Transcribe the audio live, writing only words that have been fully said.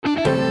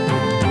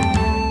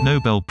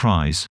Nobel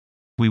Prize.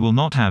 We will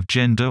not have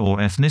gender or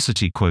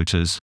ethnicity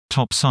quotas.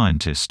 Top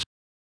scientist.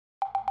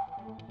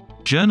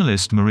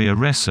 Journalist Maria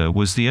Ressa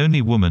was the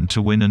only woman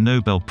to win a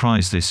Nobel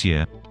Prize this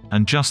year,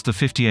 and just the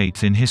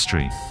 58th in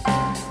history.